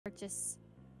Purchase.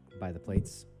 Buy the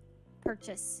plates.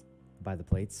 Purchase. Buy the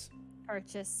plates.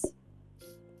 Purchase.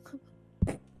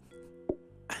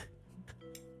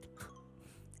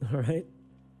 All right.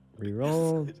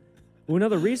 Reroll. Ooh,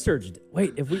 another research.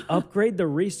 Wait, if we upgrade the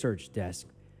research desk,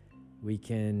 we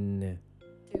can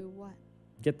Do what?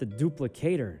 get the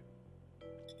duplicator.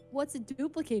 What's a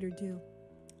duplicator do?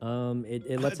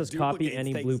 It lets us copy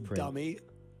any blueprint. Dummy.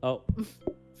 Oh,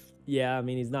 yeah. I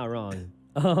mean, he's not wrong.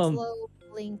 Slow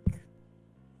blink.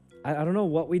 I don't know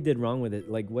what we did wrong with it.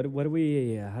 Like, what do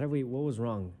we? What was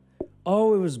wrong?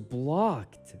 Oh, it was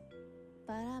blocked.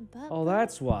 Oh,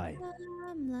 that's why.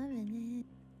 I'm loving it.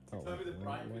 Oh,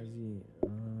 why is he?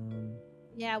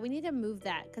 Yeah, we need to move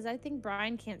that because I think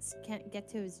Brian can't get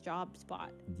to his job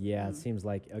spot. Yeah, it seems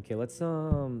like. Okay, let's.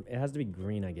 It has to be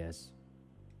green, I guess.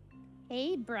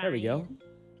 Hey, Brian. There we go.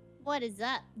 What is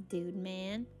up, dude,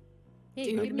 man?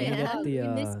 Hey, Dude, man. We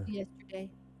missed you yesterday.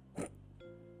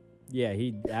 Yeah,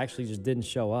 he actually just didn't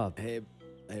show up. Hey,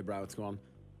 Brian, what's going on?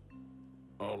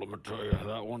 Oh, let me tell you,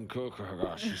 that one cook, oh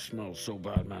gosh, she smells so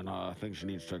bad, man. I think she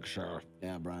needs to take a shower.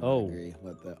 Yeah, Brian. Oh. I agree.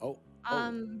 Let the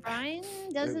Brian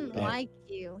doesn't like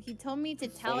you. He told me to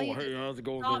tell you. Hey, how's it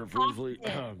going stop there, talking Foosley? to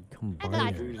him. I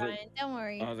got Combiner. you, Brian. Don't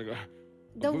worry. How's it going?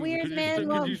 The weird man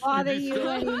won't bother you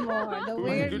anymore. The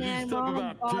weird man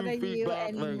won't bother you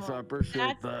anymore. I appreciate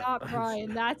That's that. not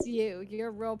Brian. That's you.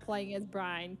 You're role playing as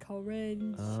Brian.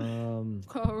 Cringe.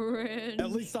 Cringe.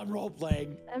 At least I'm role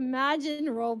playing. Imagine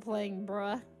role playing,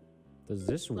 bruh. Does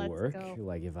this Let's work? go.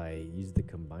 Like if I use the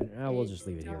combiner? Ah, we'll just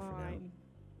leave it here for now. Fine.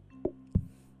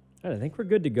 All right, I think we're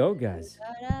good to go, guys.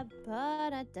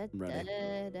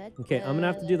 Okay, I'm gonna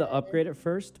have to do the upgrade at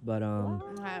first, but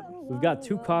we've got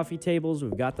 2 coffee tables.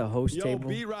 We've got the host Yo, table.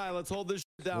 B-Rye, let's hold this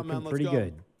shit down, Looking man. Let's pretty go.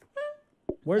 good.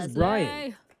 Where's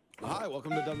Brian? Hi,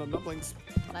 welcome to Dum Dum Dumplings.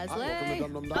 Leslie.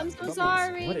 I'm so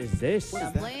sorry. What is this?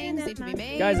 Dumplings need to be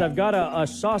made. Guys, I've got a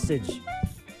sausage.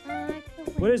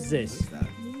 What is this?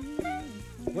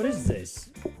 What is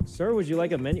this? Sir, would you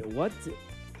like a menu? What?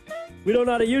 We don't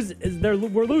know how to use it.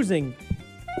 We're losing.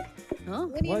 Huh?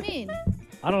 What do you What? mean?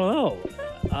 I don't know.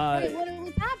 Wait, what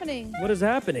is happening? What is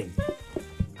happening?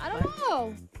 I don't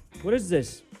know. What is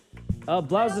this?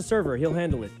 Blau's the server. He'll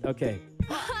handle it. Okay.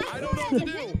 I don't know what to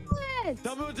do.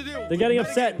 Tell me what to do. They're getting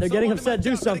upset. They're getting upset.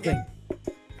 Do something.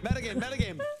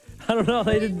 Metagame. I don't know.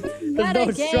 There's no Metagame.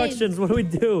 instructions. What do we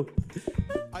do?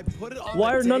 I put it on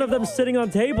Why the are none of them table. sitting on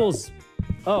tables?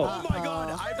 Oh Oh. my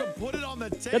god, I have to put it on the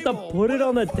table. You have to put it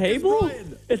on the What fuck is table?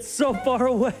 Brian? It's so far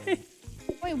away.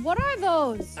 Wait, what are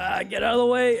those? Get out of the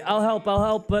way. I'll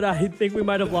help. But I think we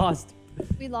might have lost.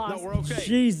 We lost. No, we're okay.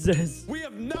 Jesus. We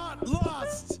have not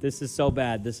lost. This is so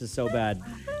bad.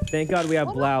 Thank God we have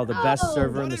Blau, the best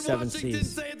server in the 7 Washington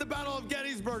seas. say at the Battle of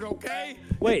Gettysburg, okay?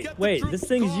 Wait. Get the This troops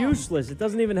thing's gone. useless. It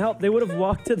doesn't even help. They would have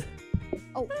walked to the...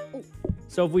 Oh.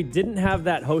 So if we didn't have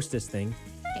that hostess thing,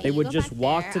 Okay, they you would go just back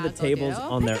walk there, to the I'll go tables do.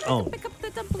 on their own. Pick up the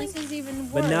dumplings. This is even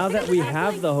worse. But now that we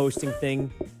have the hosting thing,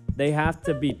 they have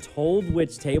to be told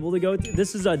which table to go to.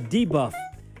 This is a debuff.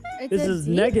 This is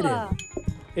negative.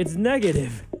 It's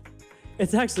negative.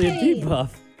 It's actually a Hey. debuff.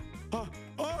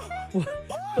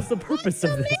 What's the purpose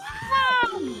of this?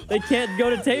 They can't go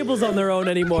to tables on their own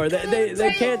anymore.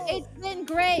 They can't. It's been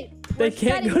great. They We're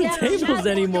can't shutting go to down. tables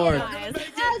anymore. How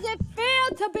does it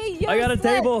feel to be useless? I got a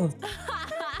table.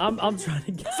 I'm trying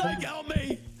to get Like, help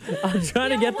me. I'm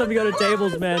trying to get them to go to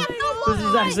tables, man. This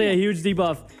is actually a huge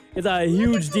debuff. It's a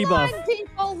huge debuff.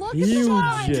 People, look Huge. at the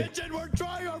line. Kitchen, we're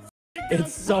trying our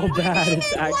It's so bad.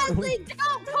 It's actually. Leslie,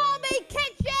 don't call me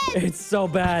kitchen. It's so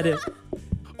bad.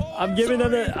 I'm giving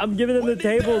them the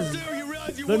tables.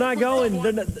 They're not going.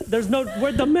 There's no.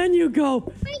 Where'd the menu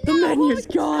go? The menu's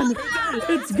gone.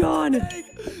 It's gone.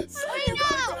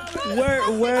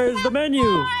 Where's the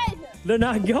menu? They're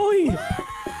not going.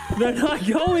 They're not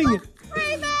going.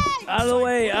 Out of the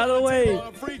way. Out of the way. On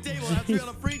a free table. It has to be on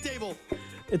a free table.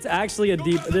 It's actually a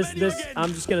deep. This.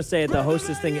 I'm just gonna say it. The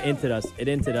hostess thing inted us. It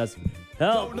inted us.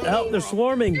 Help! Help! They're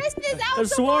swarming. This is out They're the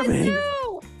swarming.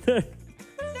 window. So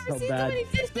I've never seen so bad. many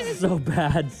dishes. So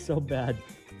bad. So bad.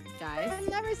 Guys. I've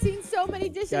never seen so many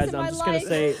dishes Guys, in I'm my just life. gonna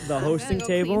say the hosting I'm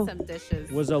gonna go table clean some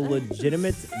dishes. was a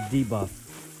legitimate debuff.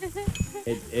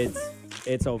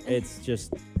 It's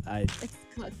just It's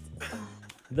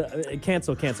cooked.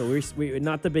 cancel. We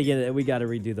not the beginning. We got to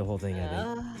redo the whole thing.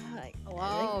 I think.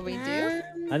 Whoa, we do?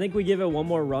 I think we give it one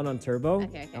more run on turbo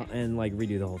Okay. and like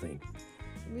redo the whole thing.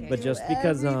 We But do just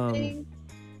because everything.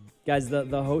 guys,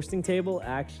 the hosting table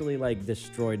actually like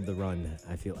destroyed the run.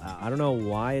 I feel I don't know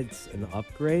why it's an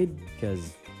upgrade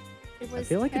because It I was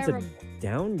feel like terrible. it's a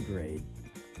downgrade.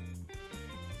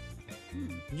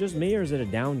 Just me or is it a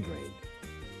downgrade?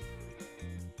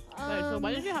 so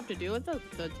what did you have to do with the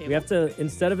table? We have to,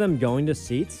 instead of them going to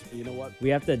seats, You know what? we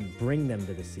have to bring them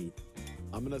to the seat.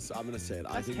 I'm gonna say it.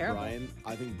 That's terrible.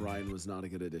 I think Brian was not a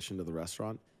good addition to the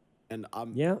restaurant. And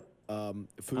Yeah.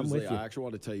 Foozly, you. I actually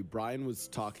want to tell you, Brian was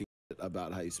talking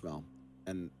about how you smell.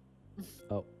 And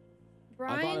Oh.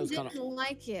 Brian kinda- didn't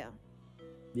like you.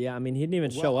 Yeah, I mean, he didn't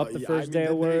even show up the yeah, first day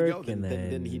of then there you work, go. and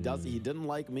then he didn't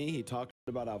like me. He talked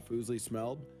about how Foozly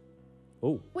smelled.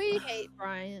 Oh. We hate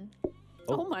Brian.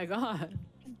 Oh my god.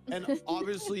 And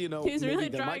obviously, you know, He's maybe really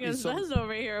there might trying be his some, best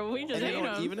over here. We just and, you hate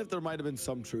know, him. even if there might have been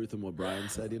some truth in what Brian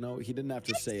said, you know, he didn't have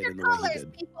to say it Your in the way he colors,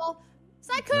 did. people.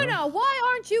 Sykkuno, why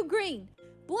aren't you green?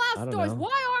 I don't Blastoise, know.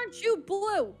 why aren't you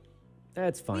blue?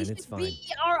 That's fine. These It's should fine. be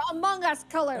our Among Us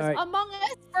colors. All right. Among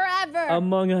Us forever.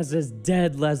 Among Us is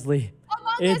dead, Leslie.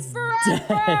 Among it's Us forever.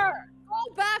 dead.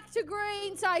 Go back to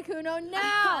green, Sykkuno,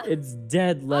 now. It's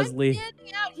dead, Leslie. I'm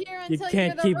standing out here You until can't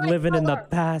you're the keep right living in the color.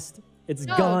 past. It's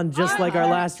No, gone just like our I'm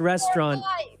last for restaurant.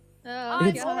 life. Oh,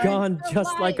 It's God. gone for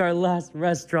just like life. our last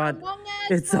restaurant. Among Us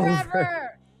It's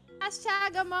forever.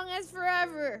 Hashtag Among Us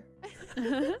forever.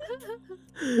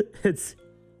 It's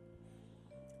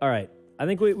all right. I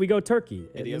think we go turkey, and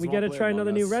Hey, do you then guys we wanna gotta play try Among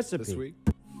another new Us this recipe. week?